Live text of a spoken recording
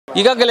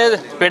ಈಗಾಗಲೇ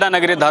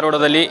ಪೇಡಾನಗರಿ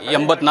ಧಾರವಾಡದಲ್ಲಿ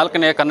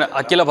 84ನೇ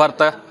ಅಖಿಲ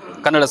ಭಾರತ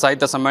ಕನ್ನಡ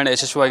ಸಾಹಿತ್ಯ ಸಮ್ಮೇಳನ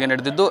ಯಶಸ್ವಿಯಾಗಿ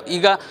ನಡೆದಿದ್ದು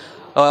ಈಗ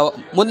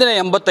ಮುಂದಿನ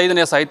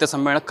 85ನೇ ಸಾಹಿತ್ಯ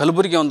ಸಮ್ಮೇಳನ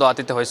ಕಲಬುರಗಿ ಒಂದು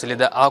ಆತಿಥ್ಯ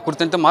ವಹಿಸಲಿದೆ. ಆ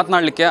ಕುರಿತಂತೆ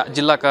ಮಾತನಾಡಲಿಕ್ಕೆ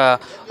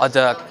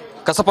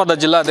ಕಸಪಾದ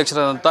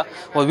ಜಿಲ್ಲಾಧ್ಯಕ್ಷರಾದಂಥ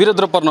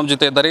ವೀರರುದ್ರಪ್ಪ ನಮ್ಮ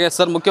ಜೊತೆ ಇದ್ದಾರೆ.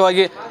 ಸರ್,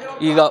 ಮುಖ್ಯವಾಗಿ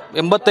ಈಗ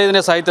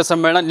 85ನೇ ಸಾಹಿತ್ಯ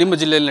ಸಮ್ಮೇಳನ ನಿಮ್ಮ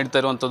ಜಿಲ್ಲೆಯಲ್ಲಿ ನಡೀತಾ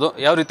ಇರುವಂಥದ್ದು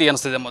ಯಾವ ರೀತಿ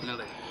ಅನಿಸ್ತಿದೆ?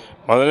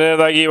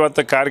 ಮೊದಲನೇದಾಗಿ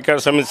ಇವತ್ತು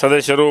ಕಾರ್ಯಕಾರಿ ಸಮಿತಿ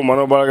ಸದಸ್ಯರು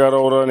ಮನೋಬಾಳ್ಗಾರ್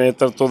ಅವರ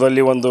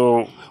ನೇತೃತ್ವದಲ್ಲಿ ಒಂದು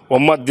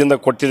ಒಮ್ಮತದಿಂದ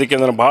ಕೊಟ್ಟಿದ್ದಕ್ಕೆ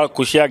ನನಗೆ ಭಾಳ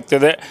ಖುಷಿ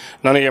ಆಗ್ತಿದೆ.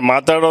 ನನಗೆ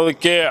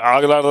ಮಾತಾಡೋದಕ್ಕೆ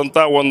ಆಗಲಾರ್ದಂಥ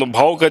ಒಂದು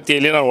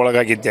ಭಾವುಕತೆಯಲ್ಲಿ ನಾನು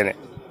ಒಳಗಾಗಿದ್ದೇನೆ.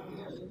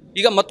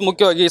 ಈಗ ಮತ್ತು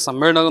ಮುಖ್ಯವಾಗಿ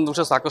ಸಮ್ಮೇಳನದ ಒಂದು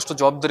ವಿಷಯ ಸಾಕಷ್ಟು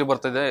ಜವಾಬ್ದಾರಿ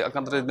ಬರ್ತಿದೆ.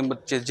 ಯಾಕಂದರೆ ನಿಮ್ಮ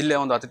ಜಿಲ್ಲೆಯ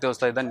ಒಂದು ಆತಿಥ್ಯ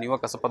ವ್ಯವಸ್ಥೆ ಇದೆ, ನೀವು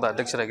ಕಸಪದ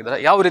ಅಧ್ಯಕ್ಷರಾಗಿದ್ದಾರೆ.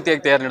 ಯಾವ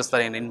ರೀತಿಯಾಗಿ ತಯಾರಿ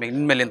ನಡೆಸ್ತಾರೆ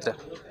ಇನ್ಮೇಲೆ ಅಂತ?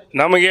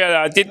 ನಮಗೆ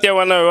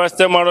ಆತಿಥ್ಯವನ್ನು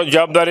ವ್ಯವಸ್ಥೆ ಮಾಡೋ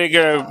ಜವಾಬ್ದಾರಿ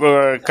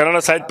ಕನ್ನಡ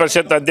ಸಾಹಿತ್ಯ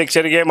ಪರಿಷತ್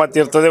ಅಧ್ಯಕ್ಷರಿಗೆ ಮತ್ತು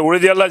ಇರ್ತದೆ.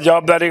 ಉಳಿದೆಲ್ಲ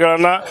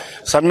ಜವಾಬ್ದಾರಿಗಳನ್ನು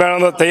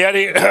ಸಮ್ಮೇಳನದ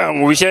ತಯಾರಿ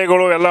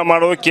ವಿಷಯಗಳು ಎಲ್ಲ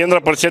ಮಾಡೋದು ಕೇಂದ್ರ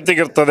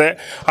ಪರಿಷತ್ತಿಗೆ ಇರ್ತದೆ.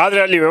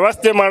 ಆದರೆ ಅಲ್ಲಿ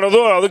ವ್ಯವಸ್ಥೆ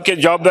ಮಾಡೋದು ಅದಕ್ಕೆ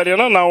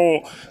ಜವಾಬ್ದಾರಿಯನ್ನು ನಾವು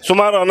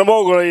ಸುಮಾರು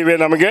ಅನುಭವಗಳು ಇವೆ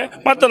ನಮಗೆ.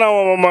 ಮತ್ತು ನಾವು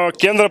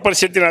ಕೇಂದ್ರ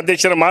ಪರಿಷತ್ತಿನ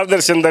ಅಧ್ಯಕ್ಷರ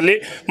ಮಾರ್ಗದರ್ಶನದಲ್ಲಿ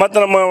ಮತ್ತು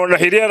ನಮ್ಮ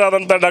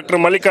ಹಿರಿಯರಾದಂಥ ಡಾಕ್ಟರ್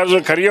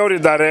ಮಲ್ಲಿಕಾರ್ಜುನ್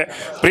ಖರ್ಗೆಯವರಿದ್ದಾರೆ,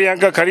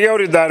 ಪ್ರಿಯಾಂಕಾ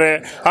ಖರ್ಗೆಯವರಿದ್ದಾರೆ.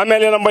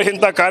 ಆಮೇಲೆ ನಮ್ಮ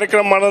ಇಂಥ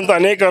ಕಾರ್ಯಕ್ರಮ ಮಾಡೋಂಥ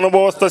ಅನೇಕ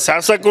ಅನುಭವಸ್ಥ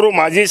ಶಾಸಕರು,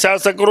 ಮಾಜಿ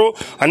ಶಾಸಕರು,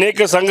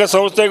 ಅನೇಕ ಸಂಘ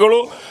ಸಂಸ್ಥೆಗಳು,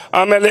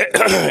 ಆಮೇಲೆ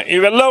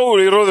ಇವೆಲ್ಲವೂ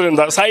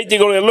ಇರೋದ್ರಿಂದ,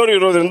 ಸಾಹಿತಿಗಳು ಎಲ್ಲರೂ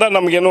ಇರೋದ್ರಿಂದ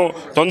ನಮಗೇನು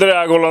ತೊಂದರೆ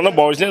ಆಗೋಲ್ಲ ಅನ್ನೋ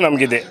ಭಾವನೆ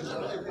ನಮಗಿದೆ.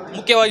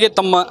 ಮುಖ್ಯವಾಗಿ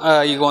ತಮ್ಮ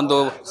ಈಗ ಒಂದು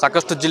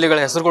ಸಾಕಷ್ಟು ಜಿಲ್ಲೆಗಳ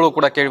ಹೆಸರುಗಳು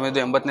ಕೂಡ ಕೇಳಿದ್ದು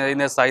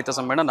 85ನೇ ಸಾಹಿತ್ಯ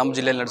ಸಮ್ಮೇಳನ ನಮ್ಮ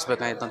ಜಿಲ್ಲೆಯಲ್ಲಿ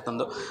ನಡೆಸಬೇಕಾಗಿತ್ತು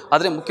ಅಂತಂದು.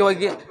 ಆದರೆ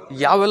ಮುಖ್ಯವಾಗಿ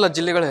ಯಾವೆಲ್ಲ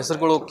ಜಿಲ್ಲೆಗಳ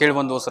ಹೆಸರುಗಳು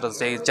ಕೇಳಿಬಂದವು ಸರ್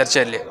ಈ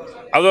ಚರ್ಚೆಯಲ್ಲಿ?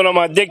 ಅದು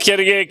ನಮ್ಮ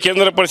ಅಧ್ಯಕ್ಷರಿಗೆ,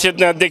 ಕೇಂದ್ರ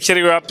ಪರಿಷತ್ನ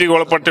ಅಧ್ಯಕ್ಷರಿಗೆ ವ್ಯಾಪ್ತಿಗೆ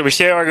ಒಳಪಟ್ಟ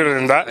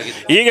ವಿಷಯವಾಗಿರೋದ್ರಿಂದ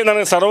ಈಗ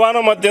ನನಗೆ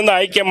ಸರ್ವಾನುಮತದಿಂದ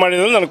ಆಯ್ಕೆ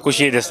ಮಾಡಿದ್ರೆ ನನಗೆ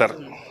ಖುಷಿ ಇದೆ ಸರ್.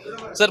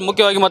 ಸರ್,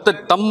 ಮುಖ್ಯವಾಗಿ ಮತ್ತು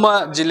ತಮ್ಮ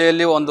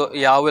ಜಿಲ್ಲೆಯಲ್ಲಿ ಒಂದು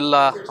ಯಾವೆಲ್ಲ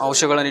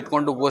ಅಂಶಗಳನ್ನು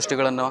ಇಟ್ಕೊಂಡು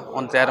ಗೋಷ್ಠಿಗಳನ್ನು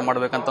ಒಂದು ತಯಾರು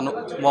ಮಾಡಬೇಕಂತ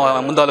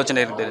ಮುಂದಾಲೋಚನೆ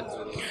ಇರ್ತೀರಿ?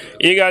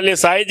 ಈಗ ಅಲ್ಲಿ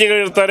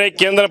ಸಾಹಿತಿಗಳಿರ್ತಾರೆ,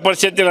 ಕೇಂದ್ರ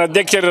ಪರಿಷತ್ತಿನ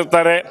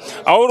ಅಧ್ಯಕ್ಷರಿರ್ತಾರೆ.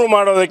 ಅವರು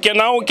ಮಾಡೋದಕ್ಕೆ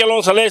ನಾವು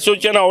ಕೆಲವು ಸಲಹೆ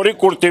ಸೂಚನೆ ಅವ್ರಿಗೆ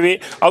ಕೊಡ್ತೀವಿ.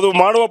 ಅದು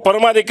ಮಾಡುವ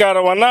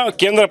ಪರಮಾಧಿಕಾರವನ್ನು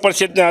ಕೇಂದ್ರ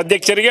ಪರಿಷತ್ತಿನ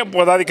ಅಧ್ಯಕ್ಷರಿಗೆ,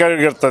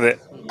 ಪದಾಧಿಕಾರಿಗೆ ಇರ್ತದೆ,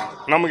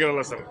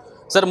 ನಮಗಿರಲ್ಲ ಸರ್.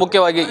 ಸರ್,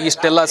 ಮುಖ್ಯವಾಗಿ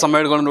ಇಷ್ಟೆಲ್ಲ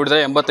ಸಮ್ಮೇಳನಗಳು ನೋಡಿದರೆ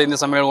 85ನೇ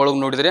ಸಮ್ಮೇಳನಗಳು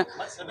ನೋಡಿದರೆ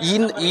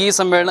ಈ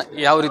ಸಮ್ಮೇಳನ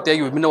ಯಾವ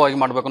ರೀತಿಯಾಗಿ ವಿಭಿನ್ನವಾಗಿ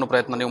ಮಾಡಬೇಕು ಅನ್ನೋ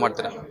ಪ್ರಯತ್ನ ನೀವು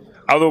ಮಾಡ್ತೀರಾ?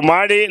 ಅದು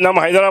ಮಾಡಿ ನಮ್ಮ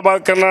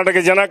ಹೈದರಾಬಾದ್ ಕರ್ನಾಟಕ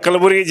ಜನ,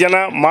 ಕಲಬುರಗಿ ಜನ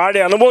ಮಾಡಿ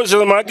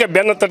ಅನುಭವಿಸೋದ್ರ ಮೂಲಕ,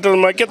 ಬೆನ್ನ ತಟ್ಟದ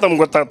ಮೂಲಕ ತಮ್ಗೆ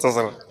ಗೊತ್ತಾಗ್ತದೆ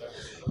ಸರ್.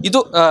 ಇದು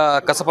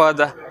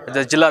ಕಸಪಾದ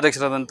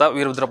ಜಿಲ್ಲಾಧ್ಯಕ್ಷರಾದಂಥ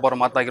ವೀರರುದ್ರಪ್ಪ ಅವರು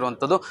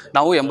ಮಾತಾಗಿರುವಂಥದ್ದು.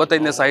 ನಾವು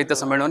 85ನೇ ಸಾಹಿತ್ಯ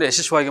ಸಮ್ಮೇಳನವನ್ನು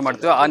ಯಶಸ್ವಿಯಾಗಿ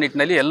ಮಾಡ್ತೇವೆ. ಆ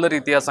ನಿಟ್ಟಿನಲ್ಲಿ ಎಲ್ಲ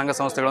ರೀತಿಯ ಸಂಘ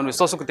ಸಂಸ್ಥೆಗಳನ್ನು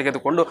ವಿಶ್ವಾಸಕ್ಕೆ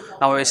ತೆಗೆದುಕೊಂಡು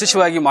ನಾವು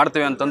ಯಶಸ್ವಿಯಾಗಿ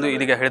ಮಾಡ್ತೇವೆ ಅಂತಂದು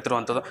ಇದೀಗ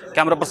ಹೇಳ್ತಿರುವಂಥದ್ದು.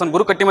 ಕ್ಯಾಮ್ರಾ ಪರ್ಸನ್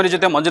ಗುರು ಕಟ್ಟಿಮರಿ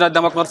ಜೊತೆ ಮಂಜುನಾಥ್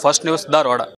ದಮಕ್ನವ್ರು, ಫಸ್ಟ್ ನ್ಯೂಸ್, ಧಾರವಾಡ.